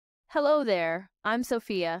Hello there, I'm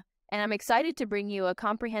Sophia, and I'm excited to bring you a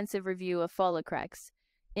comprehensive review of Folicrex.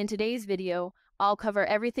 In today's video, I'll cover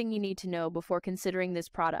everything you need to know before considering this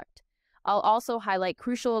product. I'll also highlight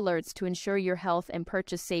crucial alerts to ensure your health and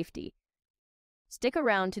purchase safety. Stick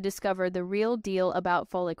around to discover the real deal about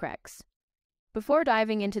Folicrex. Before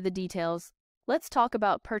diving into the details, let's talk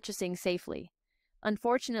about purchasing safely.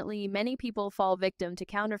 Unfortunately, many people fall victim to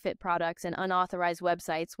counterfeit products and unauthorized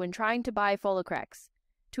websites when trying to buy Folicrex.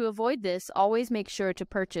 To avoid this, always make sure to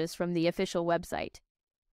purchase from the official website.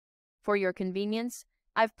 For your convenience,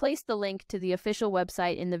 I've placed the link to the official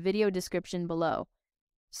website in the video description below.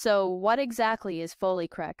 So, what exactly is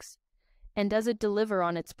Folicrex? And does it deliver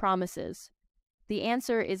on its promises? The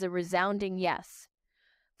answer is a resounding yes.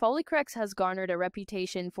 Folicrex has garnered a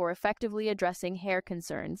reputation for effectively addressing hair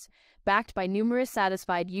concerns, backed by numerous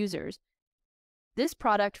satisfied users. This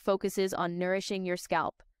product focuses on nourishing your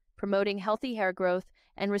scalp, promoting healthy hair growth,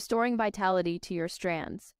 and restoring vitality to your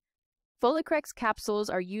strands. Folicrex capsules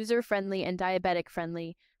are user-friendly and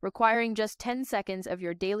diabetic-friendly, requiring just 10 seconds of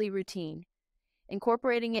your daily routine.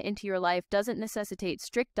 Incorporating it into your life doesn't necessitate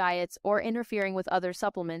strict diets or interfering with other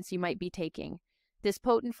supplements you might be taking. This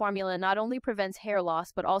potent formula not only prevents hair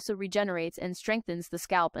loss but also regenerates and strengthens the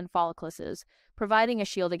scalp and follicles, providing a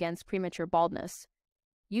shield against premature baldness.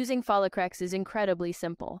 Using Folicrex is incredibly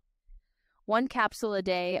simple. 1 capsule a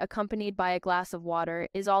day, accompanied by a glass of water,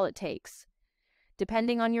 is all it takes.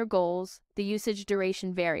 Depending on your goals, the usage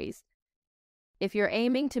duration varies. If you're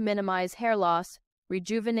aiming to minimize hair loss,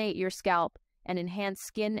 rejuvenate your scalp, and enhance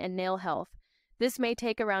skin and nail health, this may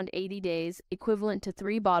take around 80 days, equivalent to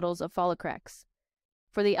 3 bottles of Folicrex.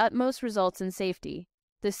 For the utmost results in safety,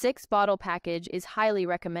 the 6-bottle package is highly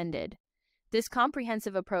recommended. This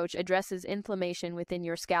comprehensive approach addresses inflammation within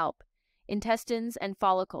your scalp, intestines, and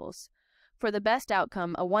follicles. For the best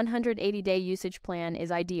outcome, a 180-day usage plan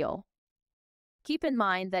is ideal. Keep in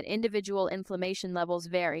mind that individual inflammation levels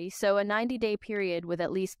vary, so a 90-day period with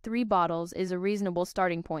at least 3 bottles is a reasonable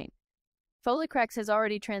starting point. Folicrex has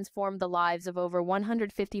already transformed the lives of over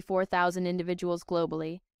 154,000 individuals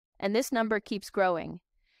globally, and this number keeps growing.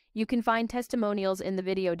 You can find testimonials in the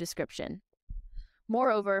video description.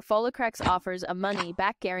 Moreover, Folicrex offers a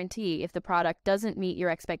money-back guarantee if the product doesn't meet your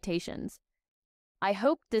expectations. I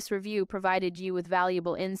hope this review provided you with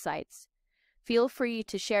valuable insights. Feel free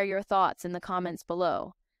to share your thoughts in the comments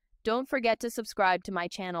below. Don't forget to subscribe to my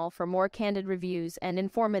channel for more candid reviews and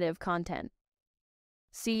informative content.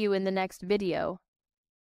 See you in the next video.